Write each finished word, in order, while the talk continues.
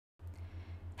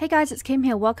Hey guys, it's Kim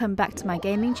here. Welcome back to my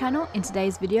gaming channel. In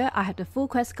today's video, I have the full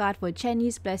quest guide for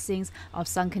Chenyu's Blessings of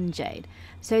Sunken Jade.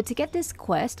 So to get this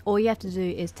quest, all you have to do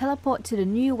is teleport to the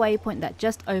new waypoint that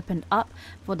just opened up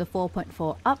for the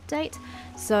 4.4 update.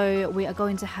 So we are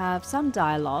going to have some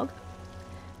dialogue.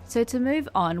 So to move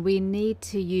on, we need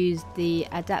to use the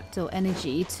adaptal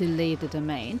energy to leave the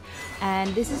domain,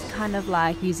 and this is kind of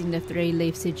like using the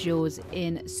 3-leaf sigils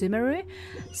in Sumeru.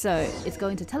 So it's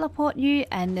going to teleport you,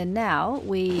 and then now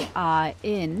we are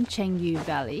in Chenyu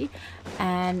Vale,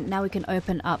 and now we can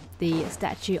open up the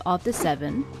statue of the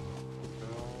 7.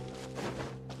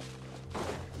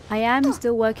 I am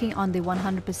still working on the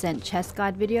 100% chest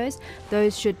guide videos.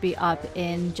 Those should be up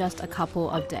in just a couple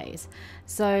of days.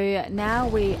 So now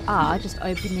we are just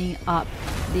opening up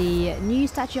the new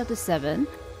statue of the 7,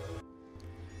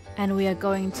 and we are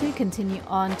going to continue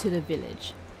on to the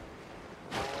village.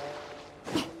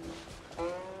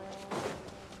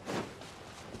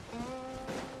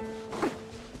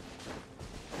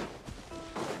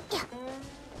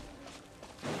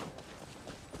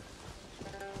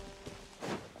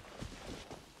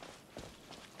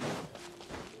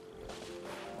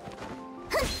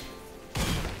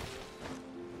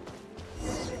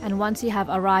 And once you have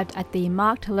arrived at the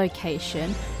marked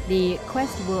location, the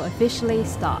quest will officially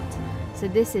start. So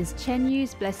this is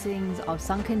Chenyu's Blessings of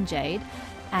Sunken Jade,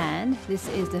 and this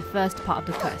is the first part of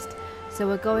the quest. So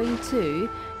we're going to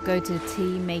go to the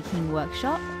tea making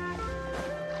workshop.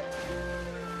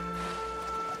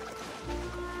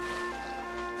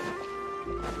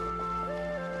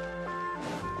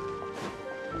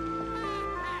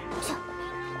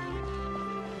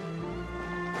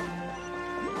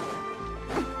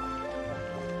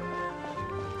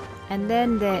 And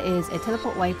then there is a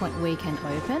teleport waypoint we can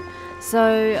open.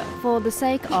 So for the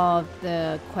sake of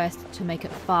the quest, to make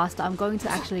it faster, I'm going to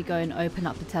actually go and open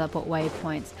up the teleport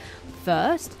waypoints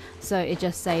first. So it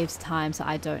just saves time, so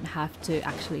I don't have to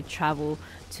actually travel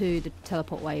to the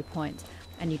teleport waypoint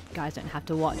and you guys don't have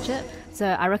to watch it. So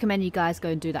I recommend you guys go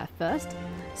and do that first.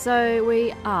 So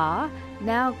we are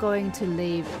now going to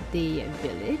leave the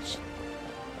village.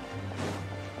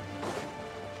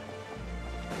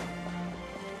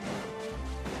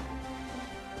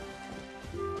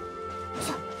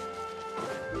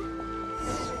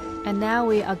 And now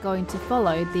we are going to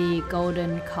follow the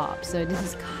golden carp. So this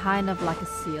is kind of like a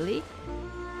sealy.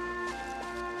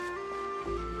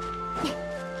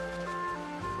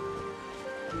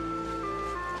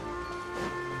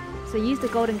 So use the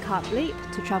golden carp leap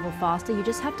to travel faster. You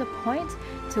just have to point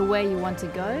to where you want to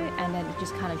go, and then it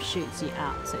just kind of shoots you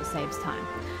out, so it saves time.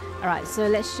 Alright, so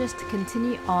let's just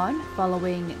continue on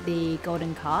following the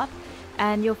golden carp.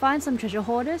 And you'll find some treasure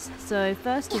hoarders. So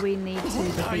first we need to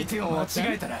defeat all of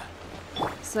them.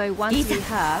 So once we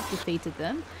have defeated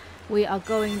them, we are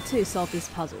going to solve this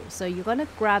puzzle. So you're going to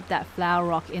grab that flower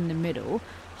rock in the middle,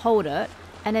 hold it,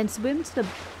 and then swim to the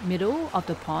middle of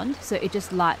the pond, so it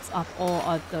just lights up all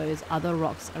of those other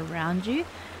rocks around you,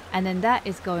 and then that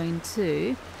is going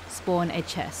to spawn a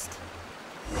chest.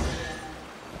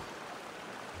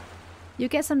 You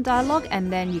get some dialogue,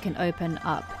 and then you can open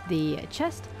up the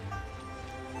chest.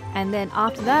 And then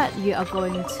after that, you are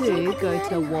going to go to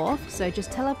the wharf. So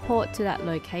just teleport to that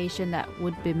location that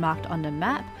would be marked on the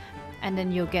map, and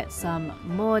then you'll get some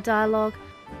more dialogue.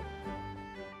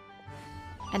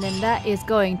 And then that is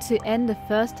going to end the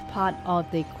first part of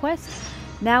the quest.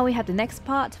 Now we have the next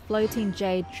part, Floating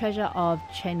Jade Treasure of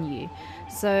Chenyu.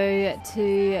 So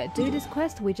to do this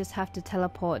quest, we just have to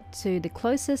teleport to the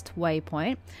closest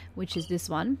waypoint, which is this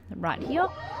one right here.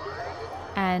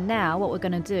 And now what we're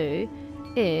going to do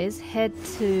is head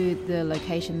to the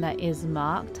location that is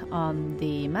marked on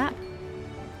the map.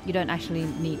 You don't actually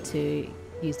need to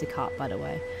use the cart, by the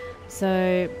way.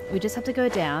 So we just have to go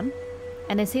down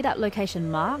and then see that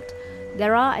location marked.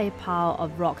 There are a pile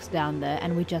of rocks down there,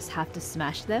 and we just have to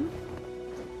smash them.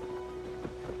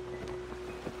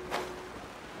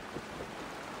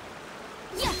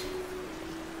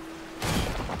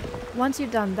 Once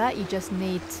you've done that, you just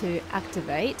need to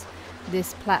activate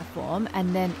this platform,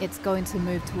 and then it's going to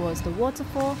move towards the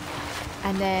waterfall,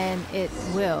 and then it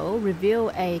will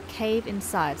reveal a cave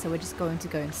inside. So we're just going to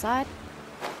go inside.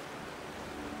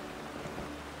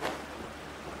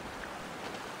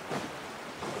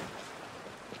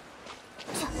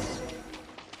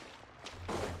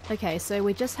 Okay, so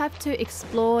we just have to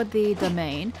explore the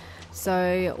domain.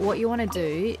 So what you want to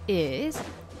do is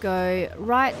go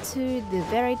right to the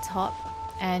very top,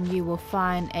 and you will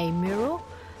find a mural,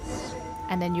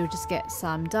 and then you'll just get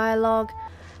some dialogue,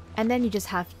 and then you just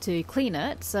have to clean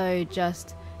it. So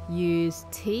just use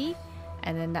T,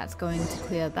 and then that's going to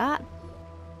clear that.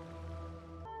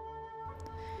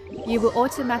 you will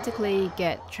automatically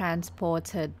get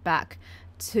transported back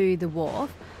to the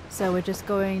wharf. So we're just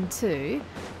going to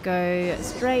go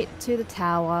straight to the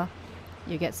tower.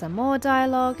 You get some more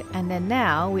dialogue, and then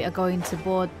now we are going to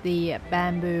board the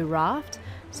bamboo raft.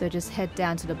 So just head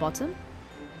down to the bottom.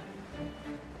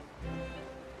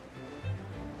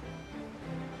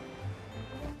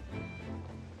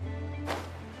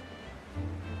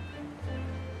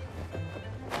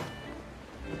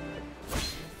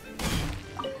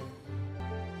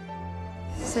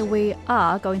 So we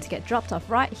are going to get dropped off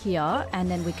right here,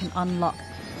 and then we can unlock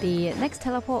the next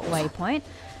teleport waypoint.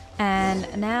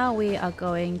 And now we are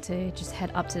going to just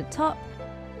head up to the top.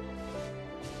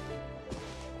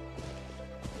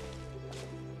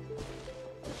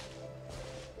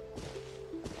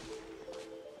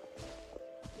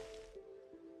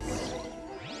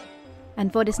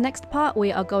 And for this next part,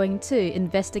 we are going to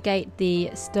investigate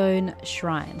the stone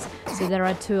shrines. So there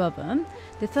are two of them.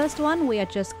 The first one, we are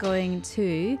just going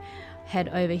to head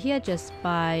over here just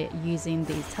by using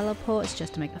these teleports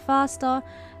just to make it faster.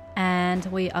 And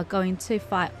we are going to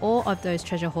fight all of those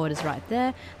treasure hoarders right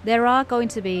there. There are going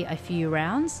to be a few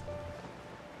rounds.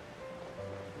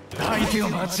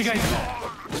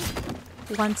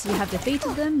 Once you have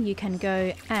defeated them, you can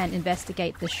go and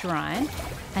investigate the shrine,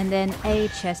 and then a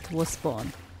chest will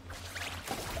spawn.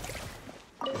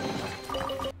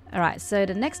 Alright, so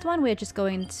the next one, we're just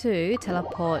going to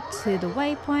teleport to the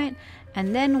waypoint,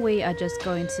 and then we are just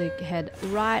going to head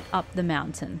right up the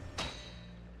mountain.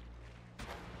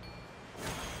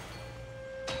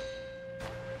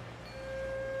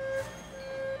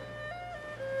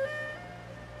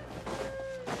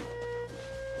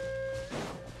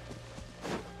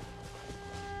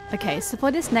 Okay, so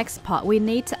for this next part, we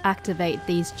need to activate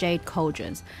these jade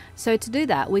cauldrons. So to do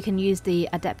that, we can use the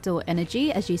adaptable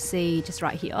energy, as you see just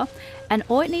right here. And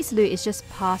all it needs to do is just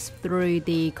pass through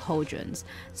the cauldrons.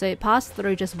 So it passes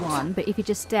through just one, but if you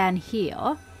just stand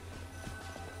here,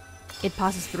 it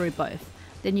passes through both.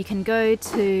 Then you can go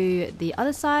to the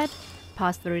other side,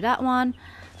 pass through that one,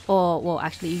 or, well,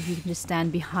 actually, you can just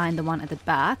stand behind the one at the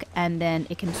back, and then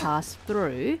it can pass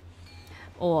through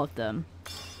all of them.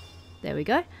 There we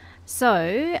go.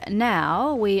 So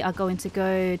now we are going to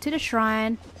go to the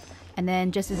shrine and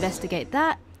then just investigate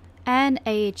that, and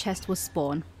a chest will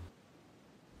spawn.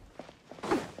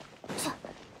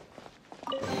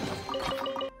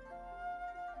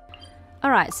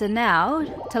 Alright, so now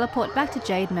teleport back to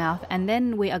Jade Mouth, and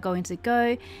then we are going to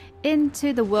go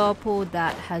into the whirlpool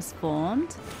that has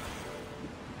formed.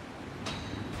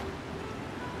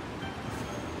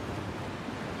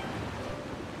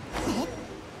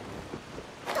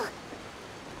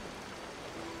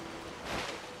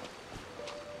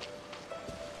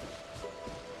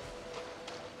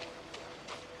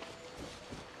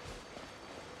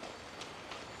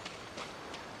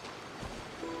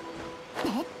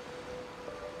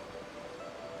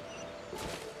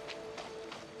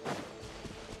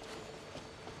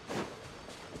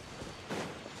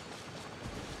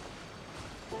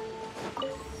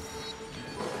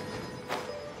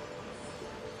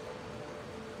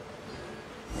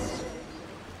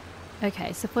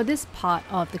 Okay, so for this part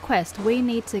of the quest, we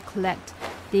need to collect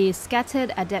the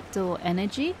scattered adaptable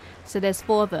energy. So there's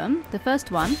 4 of them. The first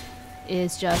one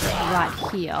is just right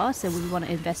here. So we want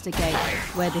to investigate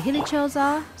where the hilichurls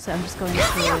are. So I'm just going to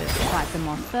fight them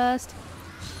off first.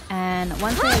 And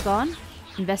once they're gone,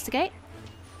 investigate.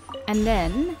 And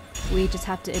then we just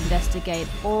have to investigate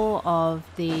all of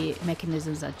the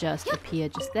mechanisms that just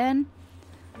appeared just then.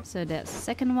 So that's the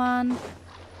second one,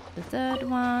 the third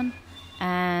one.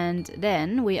 And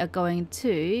then we are going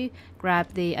to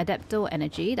grab the adaptable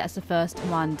energy. That's the first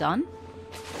one done.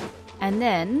 And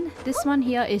then this one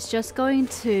here is just going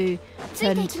to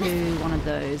turn into one of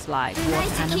those like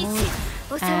water animals.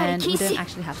 And we don't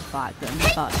actually have to fight them,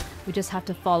 but we just have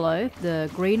to follow the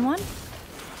green one.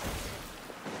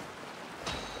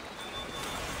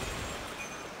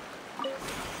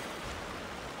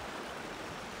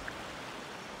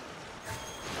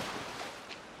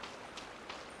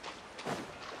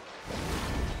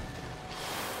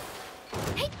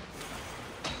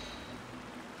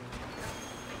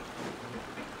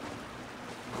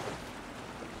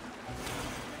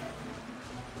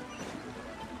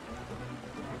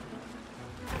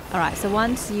 Alright, so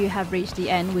once you have reached the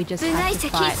end, we just have to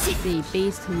fight the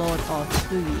Beast Lord of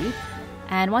Fuyu.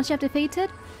 And once you have defeated,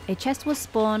 a chest will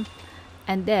spawn,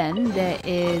 and then there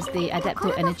is the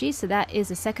adaptable energy, so that is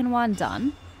the second one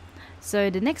done. So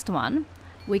the next one,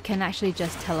 we can actually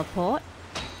just teleport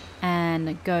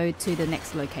and go to the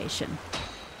next location.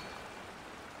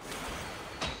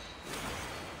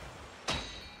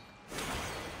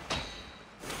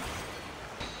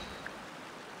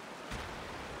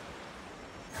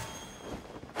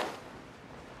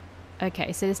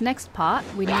 Okay, so this next part,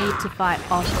 we need to fight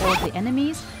off all the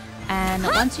enemies. And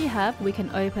once you have, we can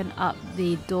open up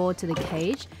the door to the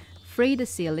cage, free the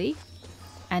Seelie,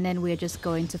 and then we're just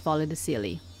going to follow the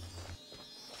Seelie.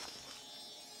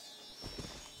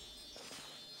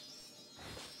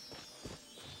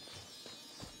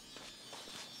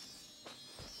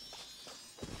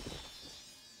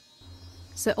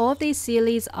 So all of these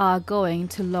Seelies are going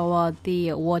to lower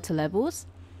the water levels.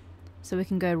 So we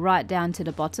can go right down to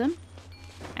the bottom.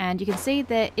 And you can see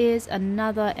there is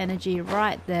another energy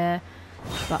right there.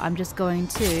 But I'm just going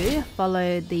to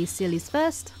follow the Seelies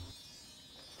first.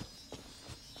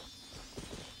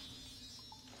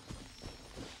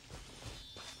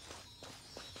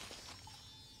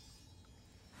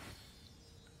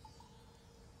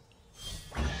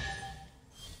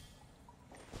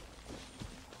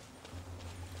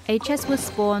 A chest was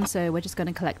spawned, so we're just going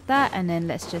to collect that, and then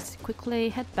let's just quickly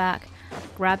head back,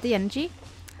 grab the energy,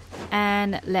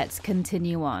 and let's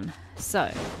continue on.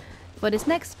 So for this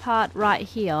next part right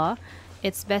here,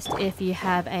 it's best if you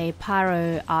have a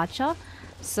pyro archer.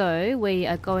 So we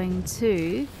are going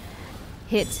to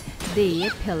hit the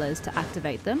pillars to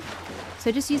activate them.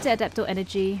 So just use the adaptal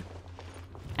energy,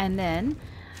 and then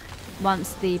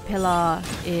once the pillar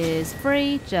is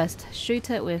free, just shoot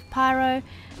it with pyro,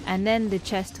 and then the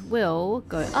chest will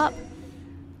go up.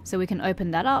 So we can open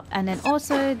that up, and then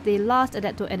also the last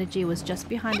adaptal energy was just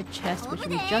behind the chest, which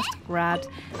we just grabbed,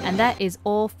 and that is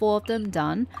all 4 of them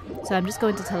done. So I'm just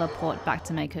going to teleport back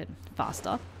to make it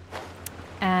faster.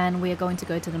 And we are going to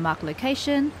go to the marked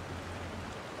location.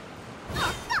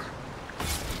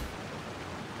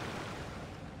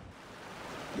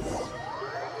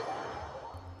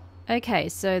 Okay,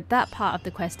 so that part of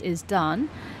the quest is done.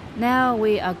 Now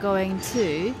we are going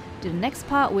to do the next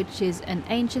part, which is an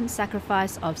ancient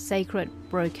sacrifice of sacred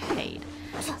brocade.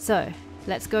 So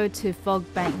let's go to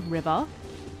Fogbank River.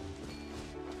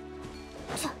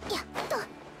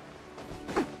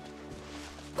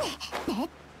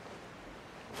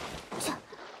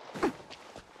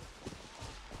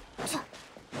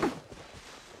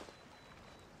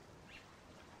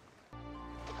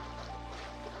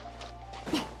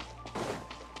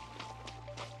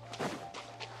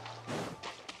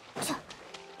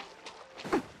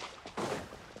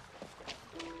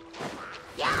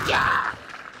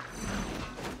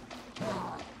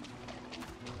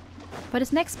 For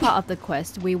this next part of the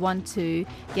quest, we want to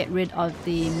get rid of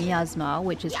the miasma,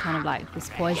 which is kind of like this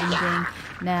poison thing.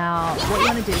 Now, what you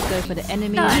want to do is go for the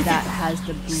enemy that has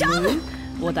the blue,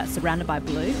 or that's surrounded by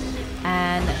blue.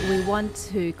 And we want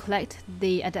to collect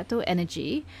the adaptal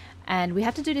energy. And we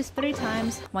have to do this 3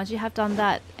 times. Once you have done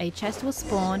that, a chest will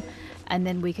spawn, and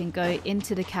then we can go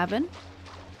into the cavern.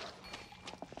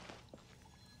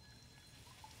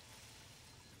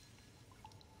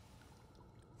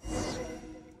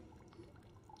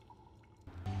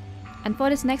 And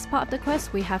for this next part of the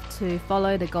quest, we have to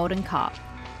follow the golden carp.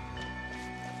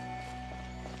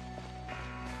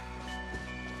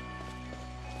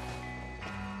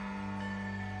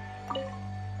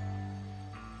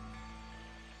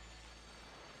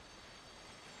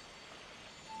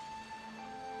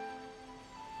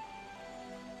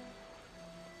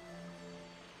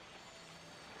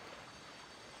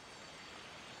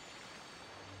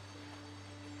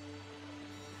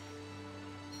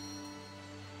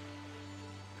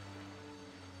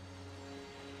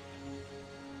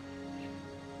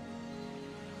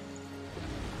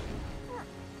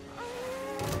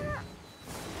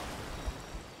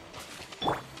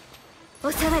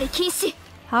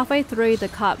 Halfway through, the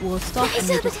cart will stop and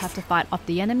you just have to fight off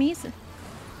the enemies.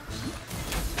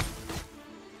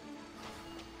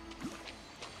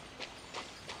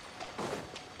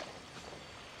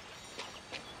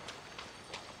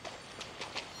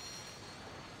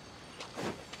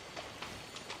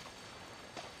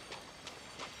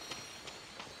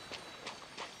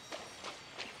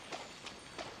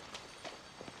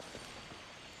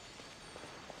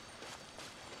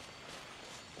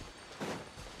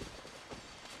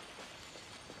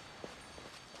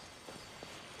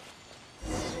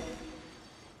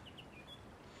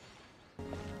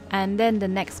 And then the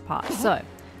next part. So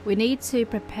we need to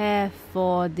prepare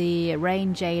for the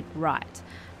Rain Jade rite.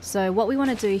 So what we want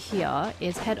to do here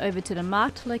is head over to the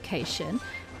marked location,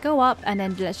 go up, and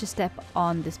then let's just step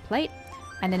on this plate,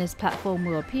 and then this platform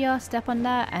will appear. Step on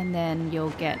that and then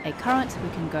you'll get a current. We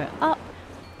can go up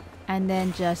and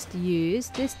then just use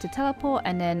this to teleport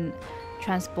and then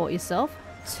transport yourself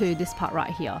to this part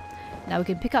right here. Now we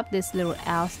can pick up this little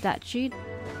owl statue,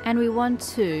 and we want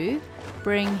to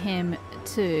bring him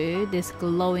to this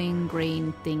glowing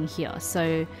green thing here.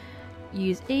 So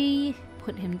use E,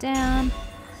 put him down,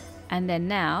 And then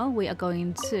now we are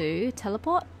going to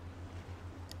teleport.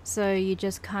 So you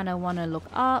just kind of want to look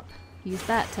up, use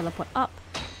that, teleport up,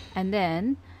 and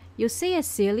then you'll see a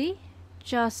Sealy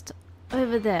just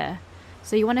over there.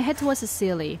 So you want to head towards the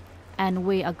Sealy, and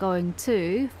we are going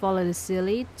to follow the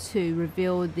Sealy to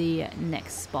reveal the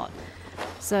next spot.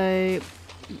 So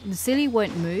the Sealy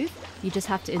won't move, you just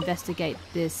have to investigate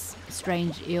this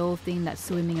strange eel thing that's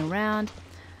swimming around.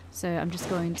 So I'm just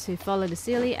going to follow the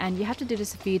Sealy, and you have to do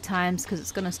this a few times because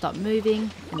it's going to stop moving.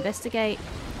 Investigate,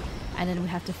 and then we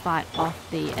have to fight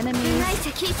off the enemies.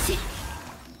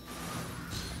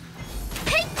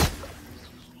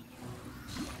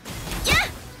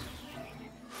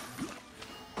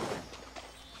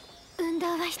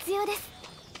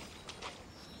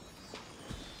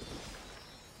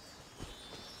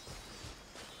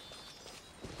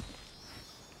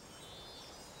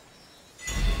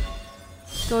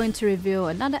 Going to reveal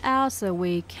another owl so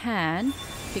we can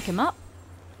pick him up,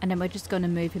 and then we're just going to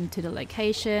move him to the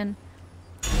location,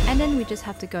 and then we just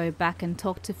have to go back and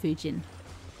talk to Fujin.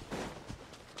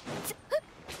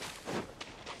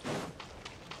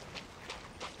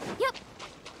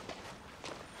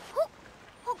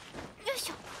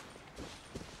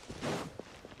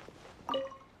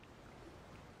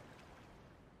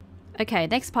 Okay,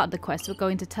 next part of the quest, we're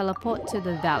going to teleport to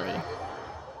the valley.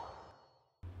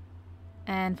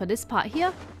 And for this part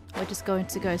here, we're just going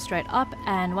to go straight up,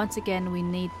 and once again we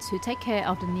need to take care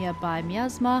of the nearby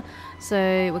miasma. So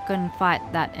we're going to fight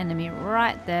that enemy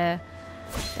right there,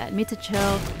 that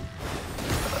Mitacho.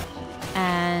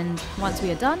 And once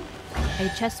we are done, a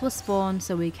chest will spawn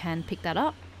so we can pick that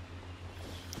up.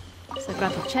 So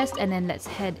grab the chest and then let's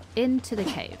head into the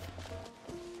cave.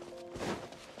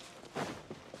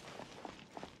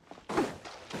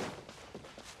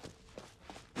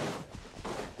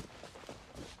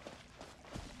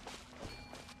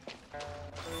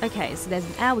 Okay, so there's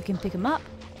an owl, we can pick them up.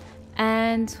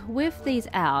 And with these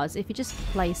owls, if you just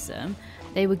place them,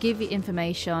 they will give you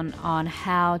information on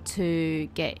how to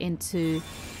get into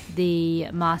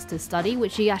the master study,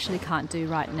 which you actually can't do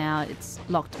right now. It's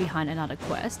locked behind another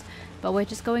quest. But we're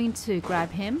just going to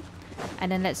grab him,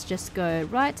 and then let's just go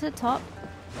right to the top.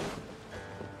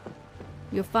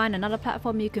 You'll find another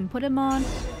platform you can put him on,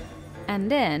 and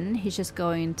then he's just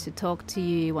going to talk to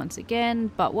you once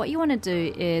again. But what you want to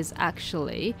do is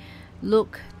actually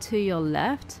look to your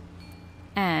left,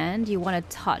 and you want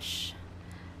to touch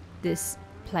this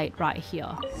plate right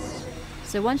here.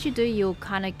 So once you do, you'll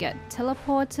kind of get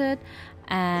teleported,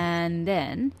 and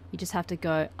then you just have to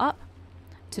go up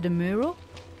to the mural.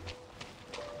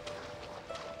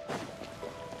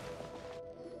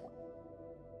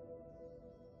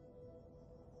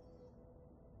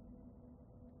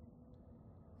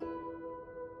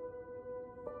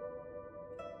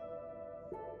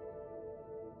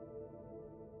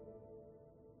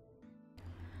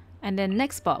 And then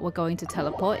next spot we're going to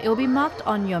teleport. It will be marked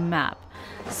on your map.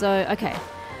 So, okay,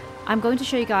 I'm going to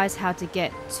show you guys how to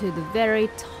get to the very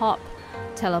top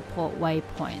teleport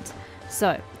waypoint.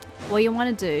 So, what you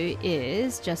want to do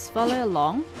is just follow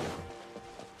along.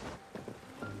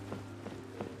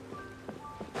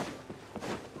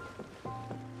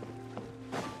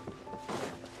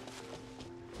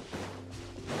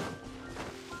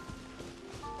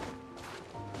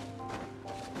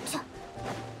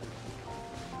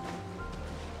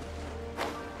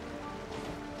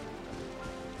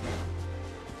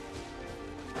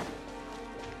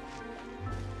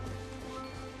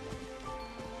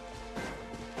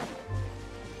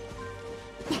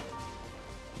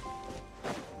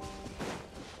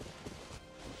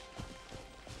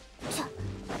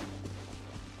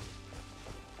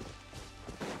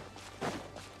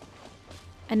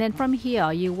 And then from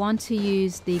here, you want to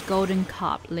use the golden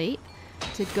carp leap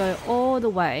to go all the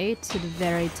way to the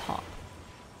very top.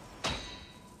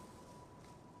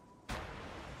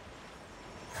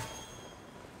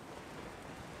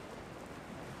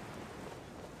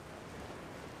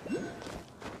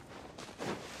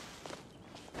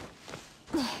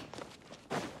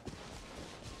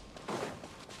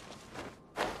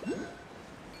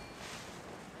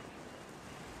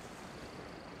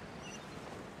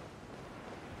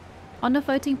 On the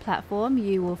floating platform,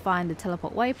 you will find the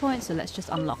teleport waypoint, so let's just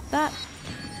unlock that.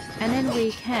 And then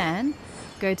we can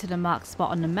go to the marked spot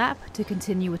on the map to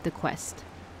continue with the quest.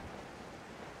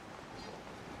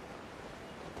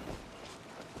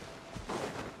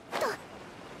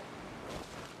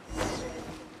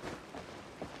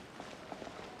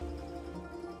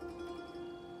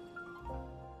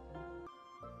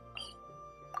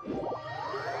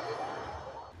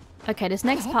 Okay, this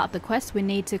next part of the quest, we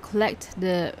need to collect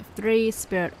the 3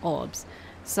 spirit orbs.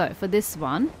 So for this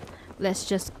one, let's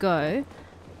just go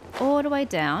all the way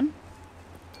down.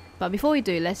 But before we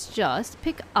do, let's just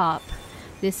pick up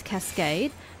this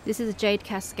cascade. This is a jade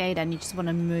cascade and you just want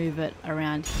to move it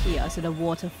around here so the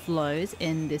water flows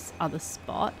in this other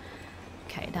spot.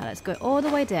 Okay, now let's go all the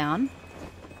way down.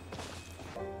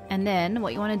 And then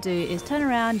what you want to do is turn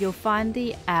around, you'll find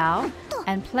the owl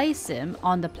and place him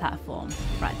on the platform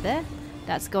right there.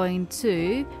 That's going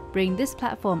to bring this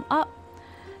platform up.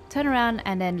 Turn around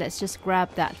and then let's just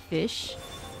grab that fish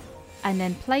and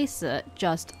then place it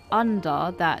just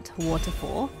under that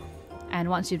waterfall. And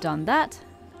once you've done that,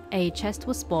 a chest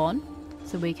will spawn,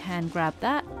 so we can grab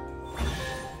that.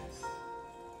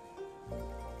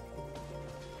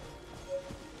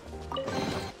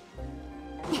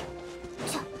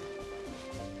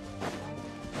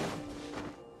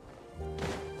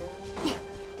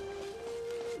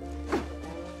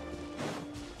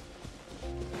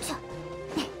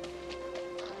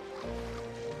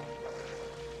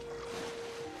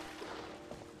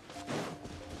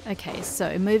 Okay,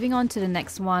 so moving on to the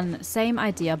next one, same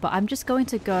idea, but I'm just going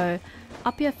to go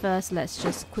up here first. Let's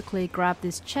just quickly grab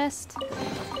this chest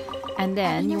and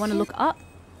then you want to look up.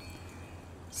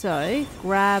 So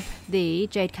grab the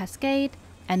Jade Cascade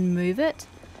and move it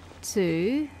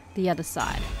to the other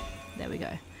side. There we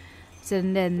go. So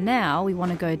then now we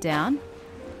want to go down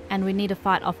and we need to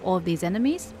fight off all of these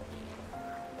enemies.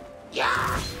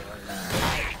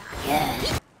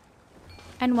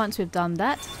 And once we've done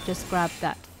that, just grab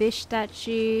that fish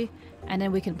statue and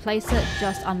then we can place it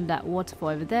just under that waterfall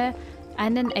over there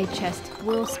and then a chest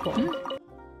will spawn.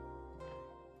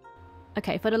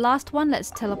 Okay, for the last one,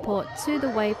 let's teleport to the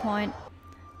waypoint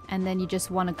and then you just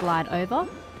want to glide over.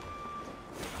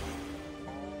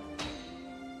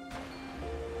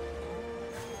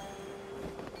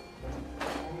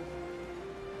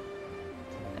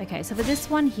 Okay, so for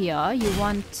this one here, you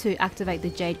want to activate the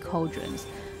Jade Cauldrons.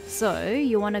 So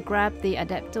you want to grab the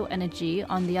Adeptal Energy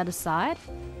on the other side.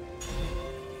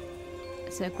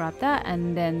 So grab that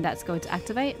and then that's going to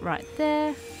activate right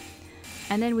there.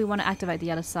 And then we want to activate the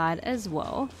other side as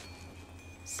well.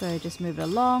 So just move it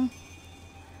along.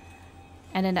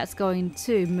 And then that's going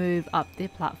to move up the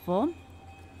platform.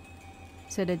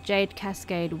 So the Jade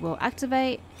Cascade will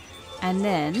activate. And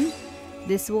then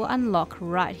this will unlock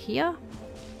right here.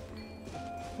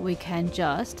 We can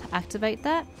just activate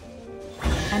that.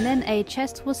 And then a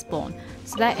chest will spawn.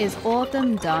 So that is all of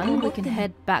them done. We can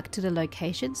head back to the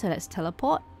location. So let's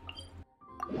teleport.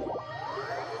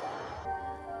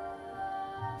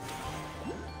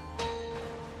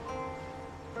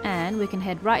 And we can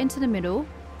head right into the middle.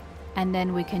 And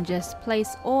then we can just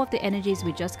place all of the energies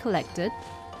we just collected.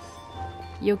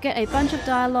 You'll get a bunch of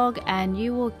dialogue and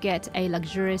you will get a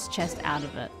luxurious chest out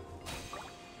of it.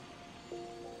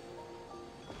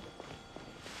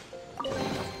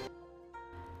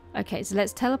 Okay, so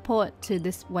let's teleport to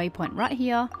this waypoint right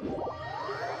here.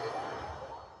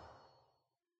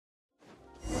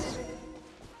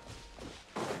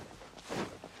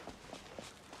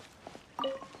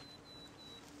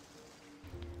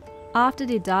 After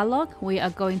the dialogue, we are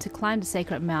going to climb the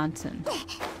sacred mountain.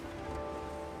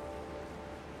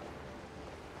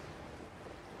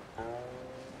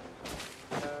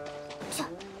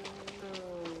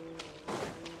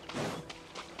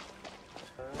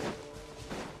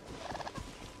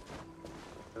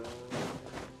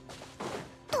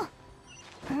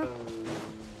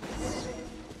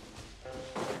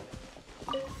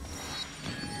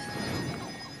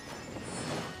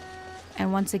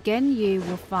 And once again, you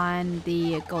will find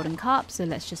the golden carp, so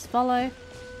let's just follow.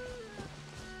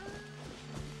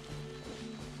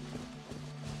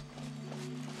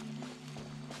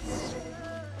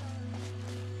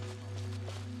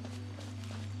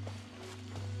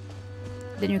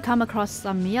 Then you come across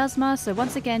some miasma, so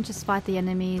once again just fight the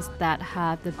enemies that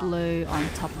have the blue on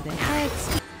top of their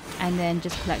heads and then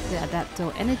just collect the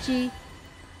adaptal energy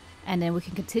and then we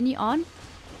can continue on,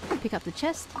 pick up the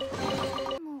chest.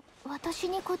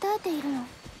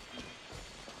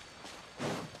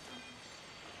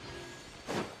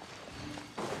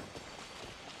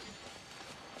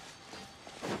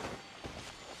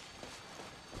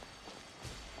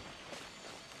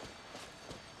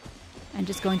 I'm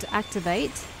just going to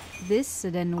activate this so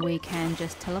then we can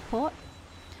just teleport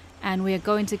and we are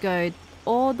going to go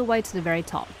all the way to the very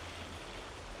top.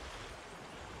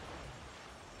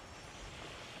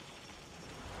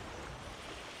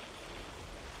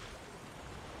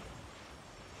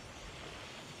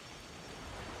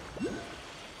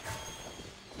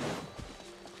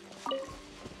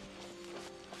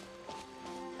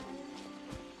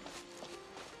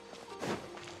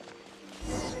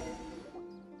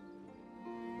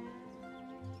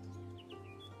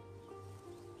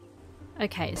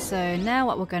 Okay, so now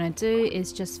what we're going to do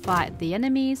is just fight the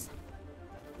enemies.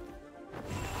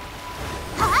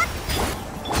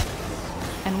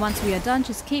 And once we are done,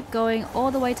 just keep going all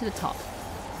the way to the top.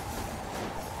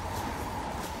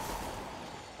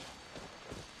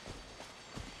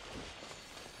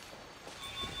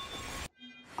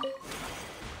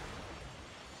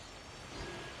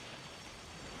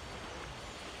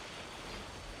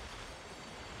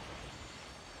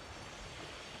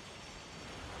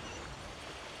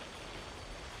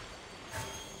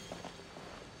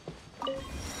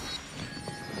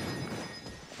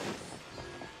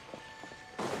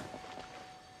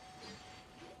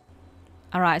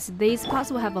 Alright, so these parts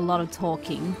will have a lot of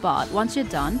talking, but once you're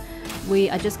done, we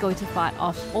are just going to fight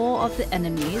off all of the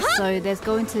enemies. So there's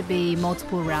going to be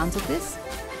multiple rounds of this.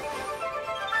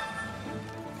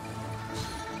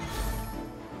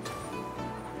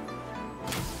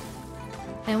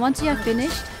 And once you have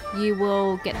finished, you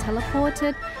will get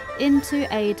teleported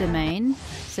into a domain.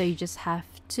 So you just have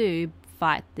to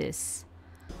fight this.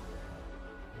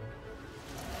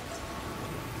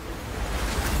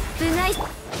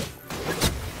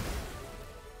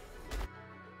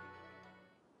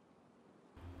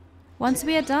 Once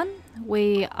we are done,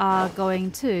 we are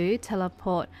going to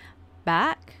teleport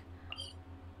back.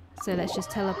 So let's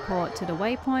just teleport to the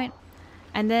waypoint.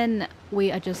 And then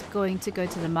we are just going to go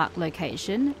to the marked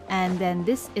location. And then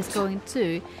this is going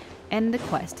to end the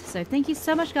quest. So thank you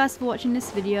so much guys for watching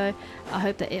this video. I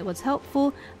hope that it was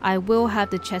helpful. I will have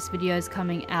the chest videos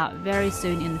coming out very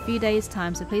soon in a few days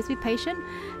time. So please be patient.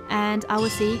 And I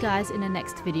will see you guys in the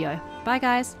next video. Bye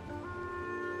guys.